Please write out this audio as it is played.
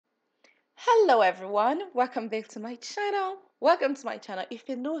Hello everyone, welcome back to my channel. Welcome to my channel. If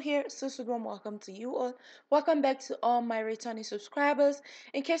you're new here, so warm welcome to you all. Welcome back to all my returning subscribers.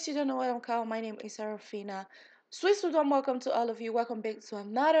 In case you don't know what I'm called, my name is Sarafina. Sweet warm welcome to all of you. Welcome back to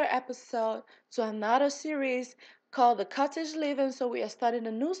another episode, to another series called the Cottage Living. So we are starting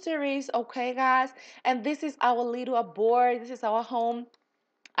a new series, okay guys? And this is our little abode. This is our home.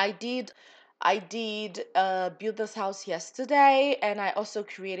 I did build this house yesterday, and I also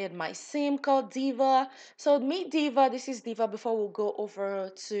created my sim called Diva. So meet Diva. This is Diva. Before we go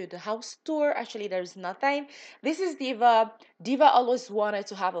over to the house tour, actually there's nothing. This is Diva. Diva always wanted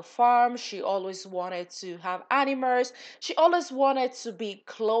to have a farm. She always wanted to have animals. She always wanted to be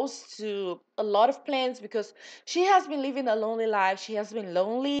close to a lot of plants because she has been living a lonely life. She has been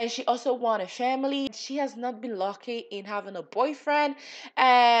lonely, and she also wanted family. She has not been lucky in having a boyfriend,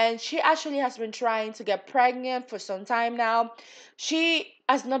 and she actually has been trying to get pregnant for some time now. She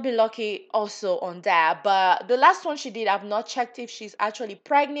has not been lucky also on that, but the last one she did, I've not checked if she's actually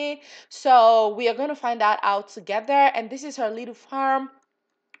pregnant, so we are going to find that out together. And this is her little farm.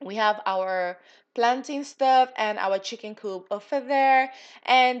 We have our planting stuff and our chicken coop over there,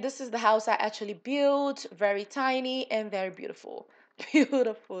 and this is the house I actually built. Very tiny and very beautiful.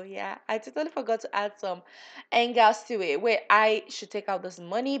 Beautiful. Yeah, I totally forgot to add some angles to it. Wait, I should take out this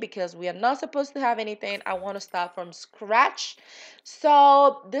money because we are not supposed to have anything. I want to start from scratch.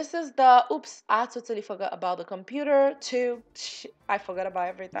 So this is the oops, I totally forgot about the computer too. I forgot about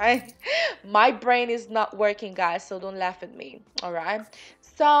everything. My brain is not working, guys, so don't laugh at me. All right.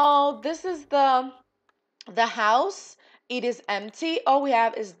 So this is the house. It is empty. All we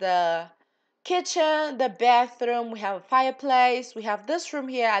have is the kitchen, the bathroom. We have a fireplace. We have this room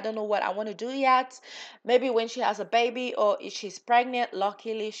here. I don't know what I want to do yet. Maybe when she has a baby or if she's pregnant,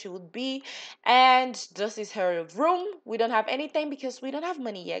 luckily she would be. And this is her room. We don't have anything because we don't have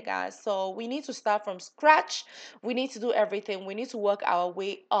money yet, guys. So we need to start from scratch. We need to do everything. We need to work our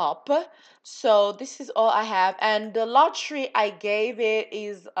way up. So this is all I have. And the lottery I gave it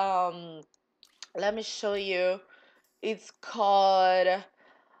is let me show you. It's called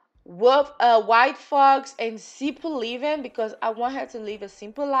White Fox and Simple Living because I want her to live a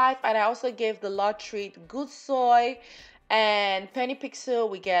simple life. And I also gave the lot treat Good Soy and Penny Pixel.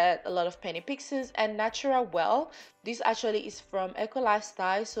 We get a lot of Penny Pixels and Natural Well. This actually is from Eco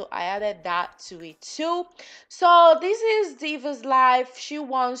Lifestyle, so I added that to it too. So this is Diva's life. She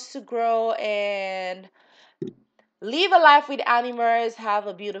wants to grow and live a life with animals, have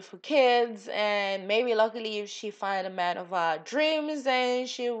a beautiful kids, and maybe luckily if she find a man of her dreams, then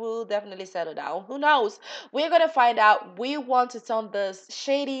she will definitely settle down. Who knows? We're gonna find out. We want to turn this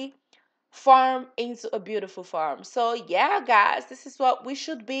shady farm into a beautiful farm. So yeah, guys, this is what we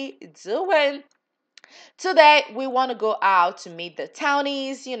should be doing. Today, we want to go out to meet the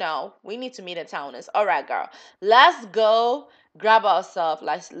townies. We need to meet the townies. All right, girl. Let's go grab ourselves.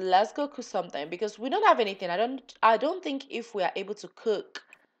 Let's go cook something because we don't have anything. I don't think if we are able to cook.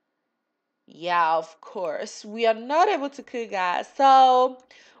 Yeah, of course. We are not able to cook, guys. So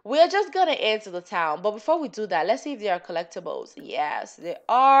we're just gonna head to the town. But before we do that, let's see if there are collectibles. Yes, there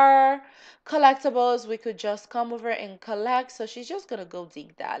are collectibles. We could just come over and collect. So she's just gonna go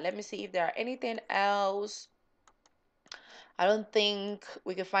dig that. Let me see if there are anything else. I don't think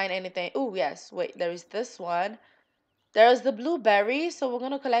we can find anything. Oh, yes. Wait, there is this one. There's the blueberry. So we're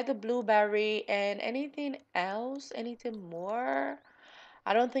gonna collect the blueberry and anything else? Anything more?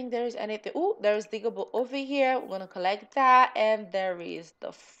 I don't think there is anything. Oh, there's diggable over here. We're gonna collect that. And there is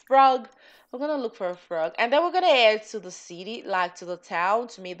the frog. We're gonna look for a frog. And then we're gonna head to the city, like to the town,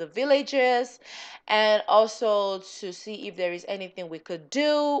 to meet the villagers. And also to see if there is anything we could do.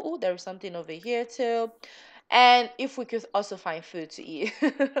 Oh, there's something over here too. And if we could also find food to eat.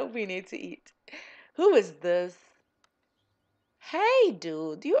 We need to eat. Who is this? Hey,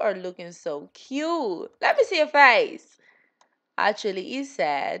 dude, you are looking so cute. Let me see your face. Actually, he's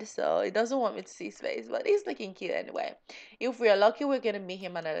sad, so he doesn't want me to see his face, but he's looking cute anyway. If we are lucky, we're gonna meet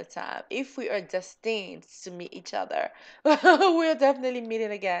him another time. If we are destined to meet each other, we're definitely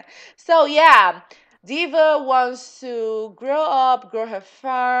meeting again. So yeah, Diva wants to grow up, grow her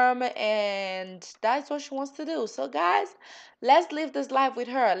farm, and that's what she wants to do. So guys, let's live this life with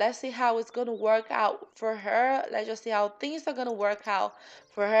her. Let's see how it's gonna work out for her. Let's just see how things are gonna work out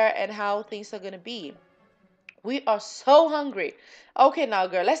for her and how things are gonna be. We are so hungry. Okay, now,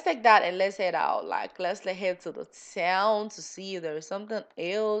 girl, let's take that and let's head out. Like, let's head to the town to see if there's something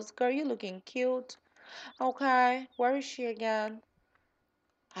else. Girl, you looking cute. Okay, where is she again?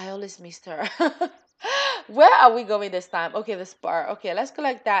 I always missed her. Where are we going this time? Okay, this bar. Okay, let's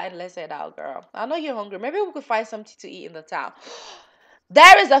collect that and let's head out, girl. I know you're hungry. Maybe we could find something to eat in the town.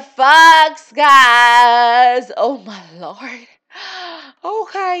 There is a fox, guys. Oh my lord.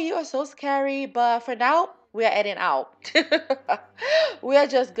 Okay, you are so scary, but for now, we are heading out. We are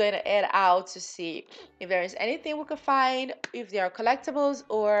just going to head out to see if there is anything we could find, if there are collectibles,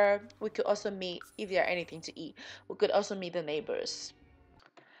 or we could also meet if there are anything to eat. We could also meet the neighbors.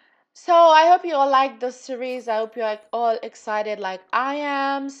 So I hope you all like the series. I hope you're all excited like I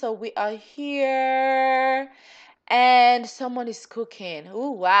am. So we are here and someone is cooking.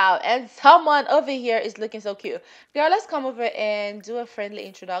 Oh wow. And someone over here is looking so cute. Girl, let's come over and do a friendly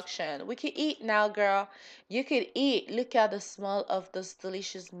introduction. We can eat now, girl. You could eat. Look at the smell of this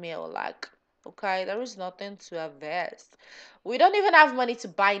delicious meal. Like, okay, there is nothing to invest. We don't even have money to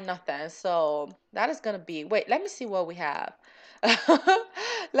buy nothing. So that is gonna be, wait, let me see what we have.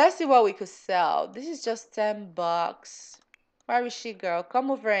 Let's see what we could sell. This is just 10 bucks. Where is she, girl?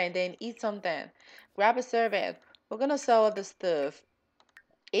 Come over and then eat something. Grab a serving. We're gonna sell all the stuff.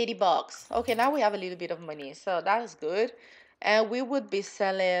 80 bucks. Okay, now we have a little bit of money, so that is good. And we would be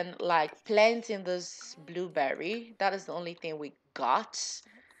selling like planting this blueberry. That is the only thing we got.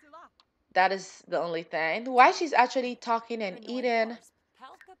 That is the only thing. Why she's actually talking and eating,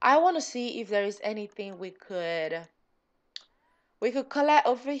 I want to see if there is anything we could collect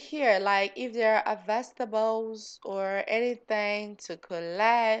over here, like if there are vegetables or anything to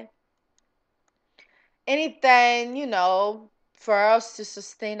collect, anything, for us to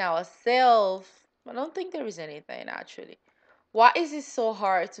sustain ourselves. I don't think there is anything actually. Why is it so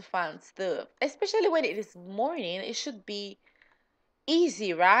hard to find stuff? Especially when it is morning, it should be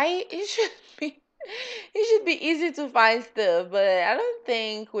easy, right? It should be it should be easy to find stuff, but I don't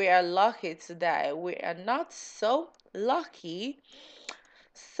think we are lucky today. We are not so lucky.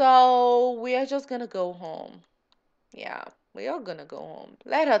 So we are just gonna go home. Yeah, we are gonna go home.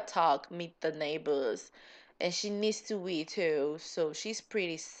 Let her talk, meet the neighbors. And she needs to eat too, so she's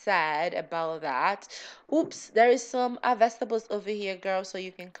pretty sad about that. Oops, there is some vegetables over here, girl, so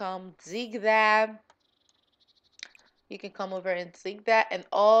you can come dig them. You can come over and dig that, and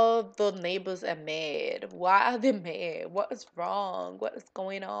all the neighbors are mad. Why are they mad? What is wrong? What is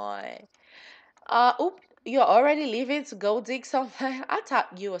going on? Oop, you're already leaving to go dig something? I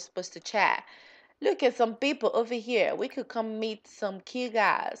thought you were supposed to chat. Look at some people over here. We could come meet some key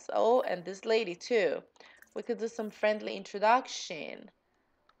guys. Oh, and this lady too. We could do some friendly introduction.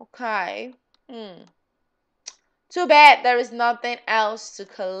 Okay. Hmm. Too bad there is nothing else to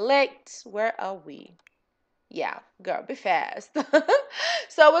collect. Where are we? Yeah, girl, be fast.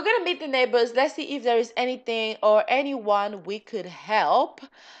 So we're gonna meet the neighbors. Let's see if there is anything or anyone we could help.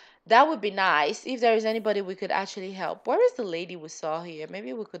 That would be nice if there is anybody we could actually help. Where is the lady we saw here?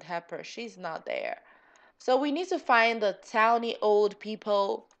 Maybe we could help her. She's not there. So we need to find the towny old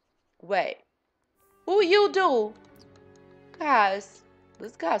people. Wait, who you do? Guys,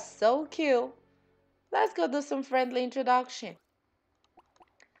 this guy's so cute. Let's go do some friendly introduction.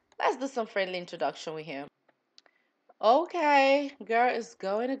 Let's do some friendly introduction with him. Okay, girl is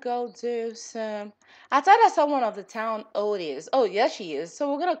going to go do some. I thought I saw one of the town oldies. Oh, yeah, she is.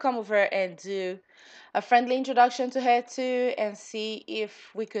 So we're gonna come over and do a friendly introduction to her too, and see if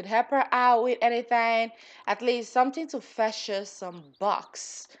we could help her out with anything. At least something to fetch us some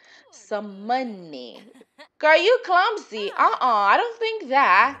bucks, some money. Girl, you clumsy. I don't think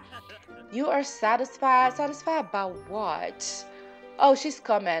that. You are satisfied. Satisfied about what? Oh, she's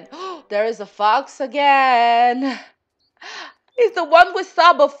coming. There is a fox again. It's the one we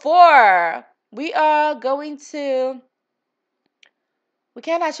saw before. We are going to. We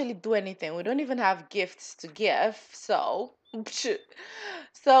can't actually do anything. We don't even have gifts to give. So.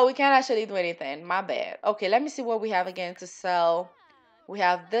 So we can't actually do anything. My bad. Okay, let me see what we have again to sell. We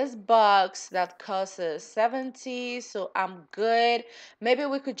have this box that costs us 70, so I'm good. Maybe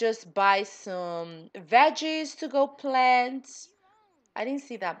we could just buy some veggies to go plant. I didn't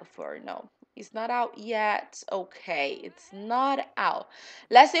see that before. No, it's not out yet. Okay, it's not out.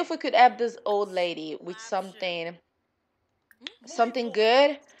 Let's see if we could help this old lady with something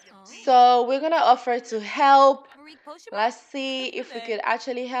good. So we're gonna offer to help. Let's see if we could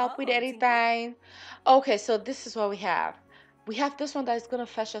actually help with anything. Okay, so this is what we have. We have this one that is gonna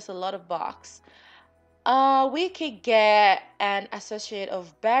fetch us a lot of bucks. We could get an associate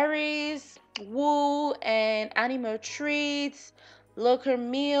of berries, wool, and animal treats, local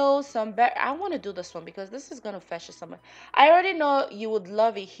meals, some I want to do this one because this is gonna fetch you somewhere. I already know you would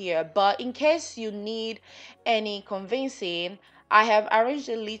love it here, but in case you need any convincing, I have arranged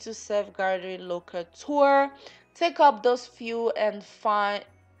a little self-guided local tour. Take up those few and find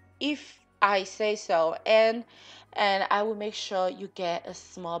if I say so, and I will make sure you get a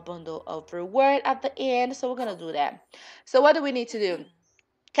small bundle of reward at the end. So we're gonna do that. So what do we need to do?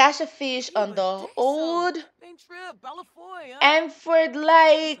 Catch a fish on the old Anford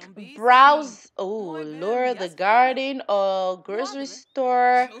Lake, browse, oh, lure the garden or grocery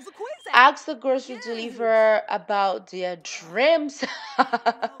store, ask the grocery deliverer about their dreams.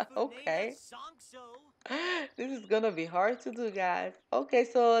 Okay. This is gonna be hard to do, guys. Okay,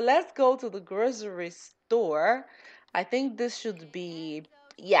 so let's go to the grocery store. I think this should be,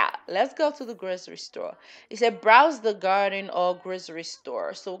 yeah, let's go to the grocery store. It said browse the garden or grocery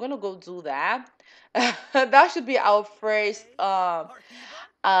store. So we're gonna go do that. That should be our first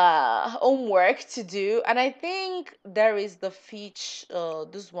homework to do. And I think there is the feature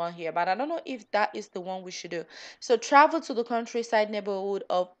this one here, but I don't know if that is the one we should do. So travel to the countryside neighborhood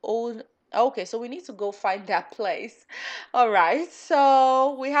of old. Okay, so we need to go find that place. All right,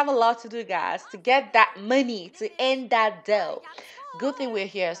 so we have a lot to do, guys, to get that money, to end that deal. Good thing we're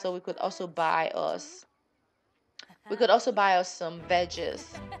here, so we could also buy us some veggies.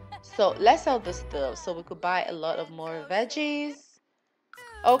 So let's sell the stuff so we could buy a lot of more veggies.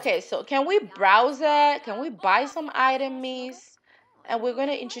 Okay, so can we browse it? Can we buy some items? And we're going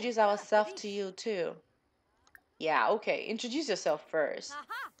to introduce ourselves to you too. Yeah, okay. Introduce yourself first.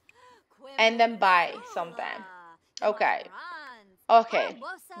 And then buy something. Okay. Okay.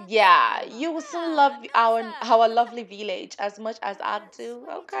 Yeah, you will soon love our lovely village as much as I do.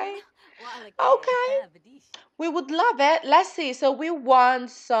 Okay. Okay. We would love it. Let's see. So we want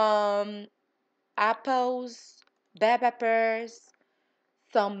some apples, bell peppers,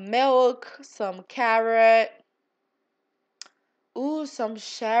 some milk, some carrot. Ooh, some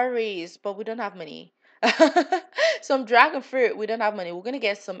cherries, but we don't have money. Some dragon fruit, we don't have money. We're gonna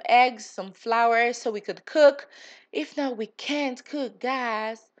get some eggs, some flour, so we could cook. If not, we can't cook,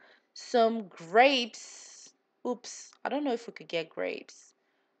 guys. Some grapes. Oops, I don't know if we could get grapes.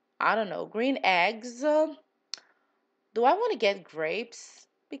 I don't know. Green eggs. Do I want to get grapes?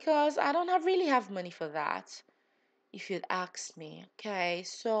 Because I don't really have money for that, if you'd ask me. Okay,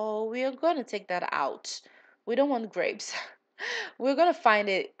 so we're gonna take that out. We don't want grapes. We're gonna find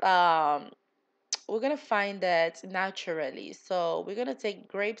it we're gonna find that naturally. So we're gonna take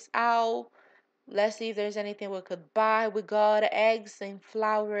grapes out. Let's see if there's anything we could buy. We got eggs and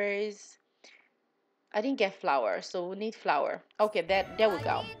flowers. I didn't get flour, so we need flour. Okay, there we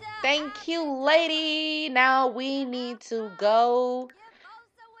go. Thank you, lady. Now we need to go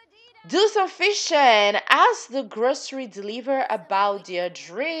do some fishing. Ask the grocery deliverer about their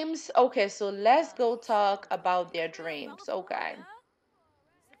dreams. Okay, so let's go talk about their dreams. Okay.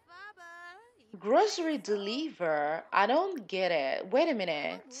 Grocery deliver? I don't get it. Wait a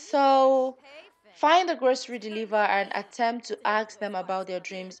minute. So, find the grocery deliver and attempt to ask them about their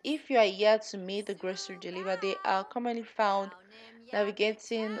dreams. If you are yet to meet the grocery deliver, they are commonly found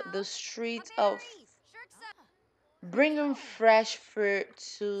navigating the streets of bringing fresh fruit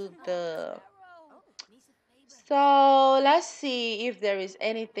to the. So, let's see if there is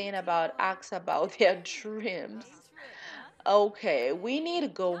anything about ask about their dreams. Okay, we need to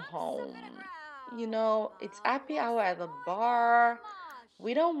go home. It's happy hour at the bar.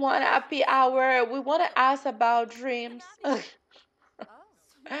 We don't want happy hour. We want to ask about dreams.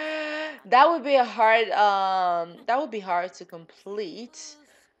 That would be hard to complete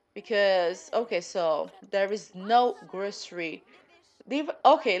because okay, so there is no grocery.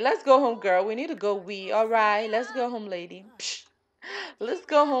 Okay, let's go home, girl. We need to go. All right, let's go home, lady. Psh, let's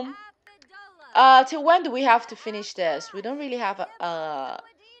go home. Till when do we have to finish this? We don't really have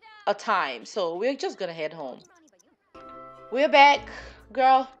a time, so we're just gonna head home. We're back,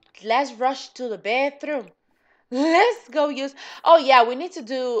 girl. Let's rush to the bathroom. Let's go use. Oh yeah, we need to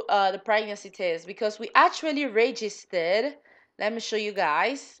do the pregnancy test because we actually registered. Let me show you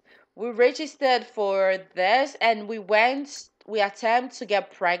guys. We registered for this and we attempt to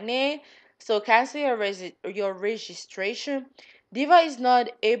get pregnant. So cancel your registration. Diva is not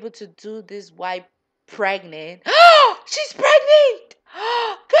able to do this while pregnant. She's pregnant!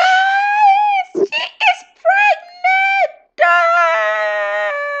 Guys, she is pregnant!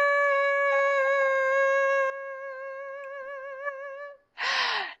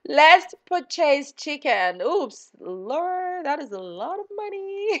 Let's purchase chicken. Oops, Lord, that is a lot of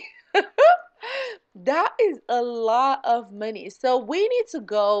money. That is a lot of money. So we need to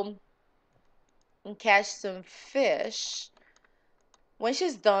go and catch some fish. When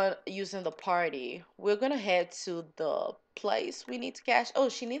she's done using the party, we're gonna head to the place we need to catch. Oh,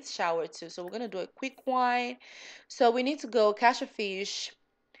 she needs shower too, so we're gonna do a quick one. So we need to go catch a fish.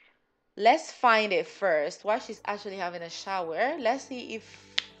 Let's find it first while she's actually having a shower. Let's see if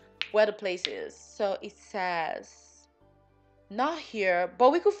where the place is. So it says not here,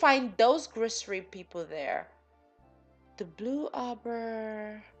 but we could find those grocery people there. The blue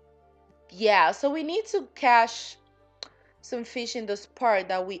arbor. Yeah, so we need to catch some fish in the spot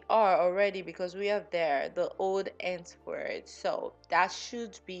that we are already because we are there, the old Antwerp. So that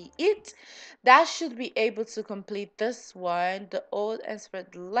should be it. That should be able to complete this one, the old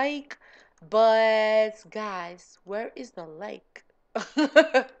Antwerp lake. But guys, where is the lake?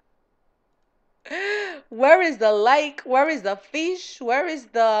 Where is the lake? Where is the fish? Where is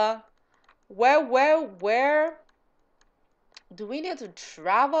the where do we need to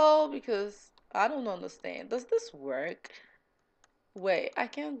travel? Because I don't understand. Does this work? Wait, I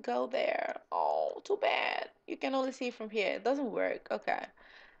can't go there. Oh, too bad. You can only see from here. It doesn't work. Okay.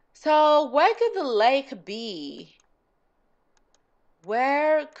 So, where could the lake be?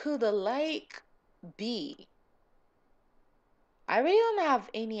 Where could the lake be? I really don't have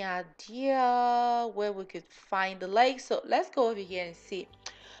any idea where we could find the lake. So, let's go over here and see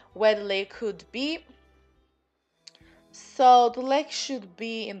where the lake could be. So, the lake should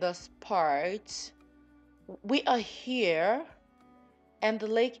be in this part. We are here, and the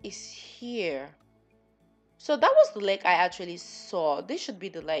lake is here. So that was the lake I actually saw. This should be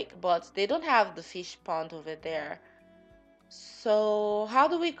the lake, but they don't have the fish pond over there. So how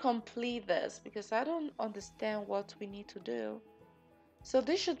do we complete this? Because I don't understand what we need to do. So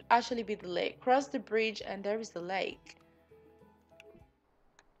this should actually be the lake. Cross the bridge and there is the lake.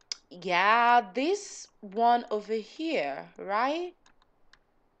 Yeah, this one over here, right?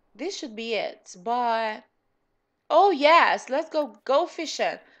 This should be it. But oh yes, let's go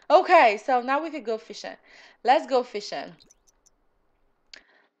fishing. Okay, so now we could go fishing. Let's go fishing.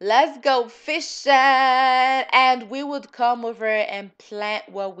 Let's go fishing. And we would come over and plant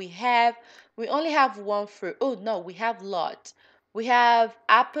what we have. We only have one fruit. Oh no, we have lot. We have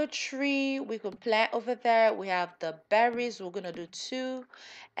apple tree. We could plant over there. We have the berries. We're gonna do two.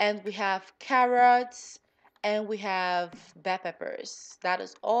 And we have carrots. And we have bell peppers. That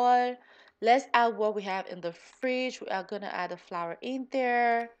is all. Let's add what we have in the fridge. We are gonna add a flour in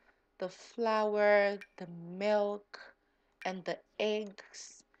there. The flour, the milk, and the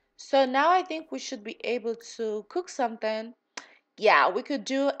eggs. So now I think we should be able to cook something. Yeah, we could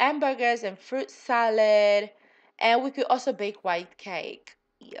do hamburgers and fruit salad, and we could also bake white cake.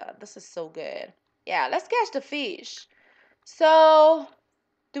 Yeah, this is so good. Yeah, let's catch the fish. So,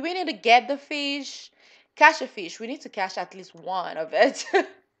 do we need to get the fish? Catch a fish. We need to catch at least one of it.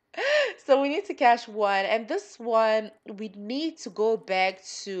 So we need to catch one, and this one we need to go back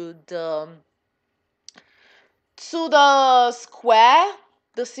to the square,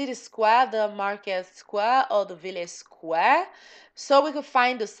 the city square, the market square, or the village square, so we could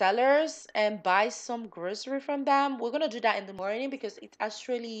find the sellers and buy some grocery from them. We're gonna do that in the morning because it's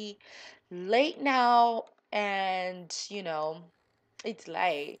actually late now, and it's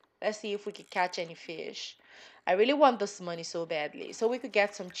late. Let's see if we could catch any fish. I really want this money so badly, so we could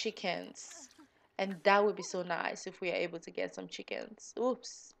get some chickens, and that would be so nice if we are able to get some chickens.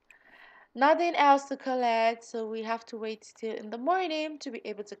 Oops. Nothing else to collect, so we have to wait till in the morning to be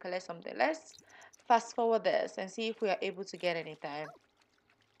able to collect something. Let's fast forward this and see if we are able to get anything.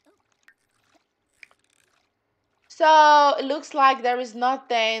 So it looks like there is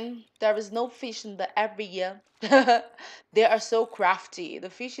nothing. There is no fish in the area. They are so crafty. The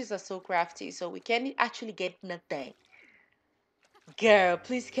fishes are so crafty, so we can't actually get nothing. Girl,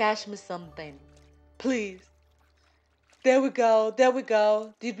 please catch me something. Please. There we go. There we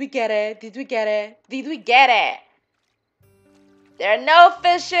go. Did we get it? Did we get it? Did we get it? There are no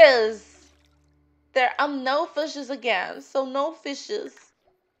fishes. There are no fishes again. So no fishes.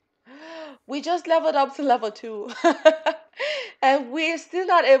 We just leveled up to level 2. And we're still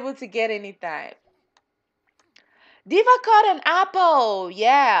not able to get anything. Diva caught an apple.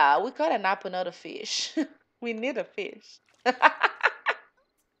 Yeah, we caught an apple, not a fish. We need a fish.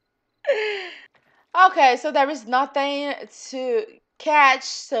 Okay, so there is nothing to catch.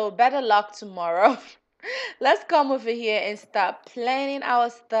 So better luck tomorrow. Let's come over here and start planning our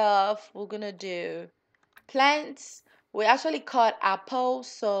stuff. We're gonna do plants. We actually caught apple,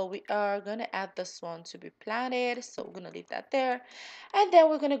 so we are gonna add this one to be planted. So we're gonna leave that there, and then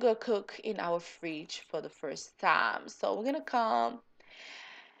we're gonna go cook in our fridge for the first time. So we're gonna come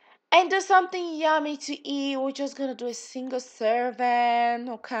and do something yummy to eat. We're just gonna do a single serving,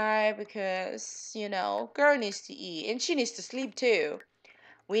 okay? Because girl needs to eat and she needs to sleep too.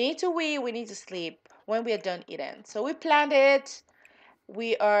 We need to eat, we need to sleep when we are done eating. So we planned it.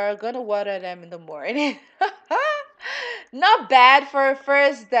 We are gonna water them in the morning. Not bad for a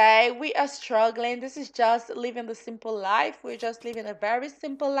first day. We are struggling. This is just living the simple life. We're just living a very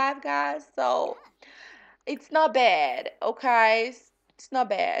simple life, guys. So it's not bad, okay? It's not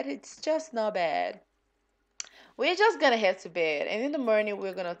bad. It's just not bad. we're just gonna head to bed, and in the morning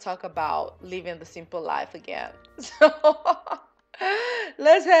we're gonna talk about living the simple life again. So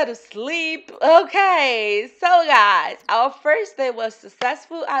let's head to sleep. Okay, so guys, our first day was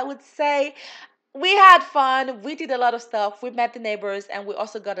successful, I would say. We had fun. We did a lot of stuff. We met the neighbors, and we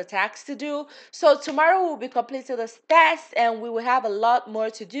also got a task to do. So tomorrow we'll be completing this test, and we will have a lot more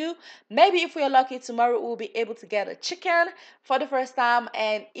to do. Maybe if we are lucky, tomorrow we'll be able to get a chicken for the first time,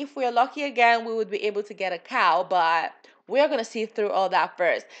 and if we are lucky again, we would be able to get a cow. But we're gonna see through all that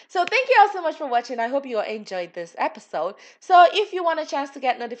first. So thank you all so much for watching. I hope you all enjoyed this episode. So if you want a chance to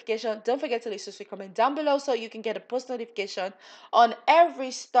get notification, don't forget to leave a comment down below so you can get a post notification on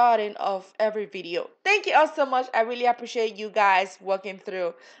every starting of every video. Thank you all so much. I really appreciate you guys walking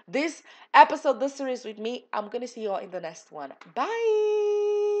through this episode, this series with me. I'm gonna see you all in the next one.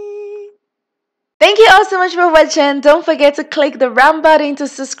 Bye. Thank you all so much for watching. Don't forget to click the round button to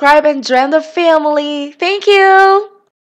subscribe and join the family. Thank you.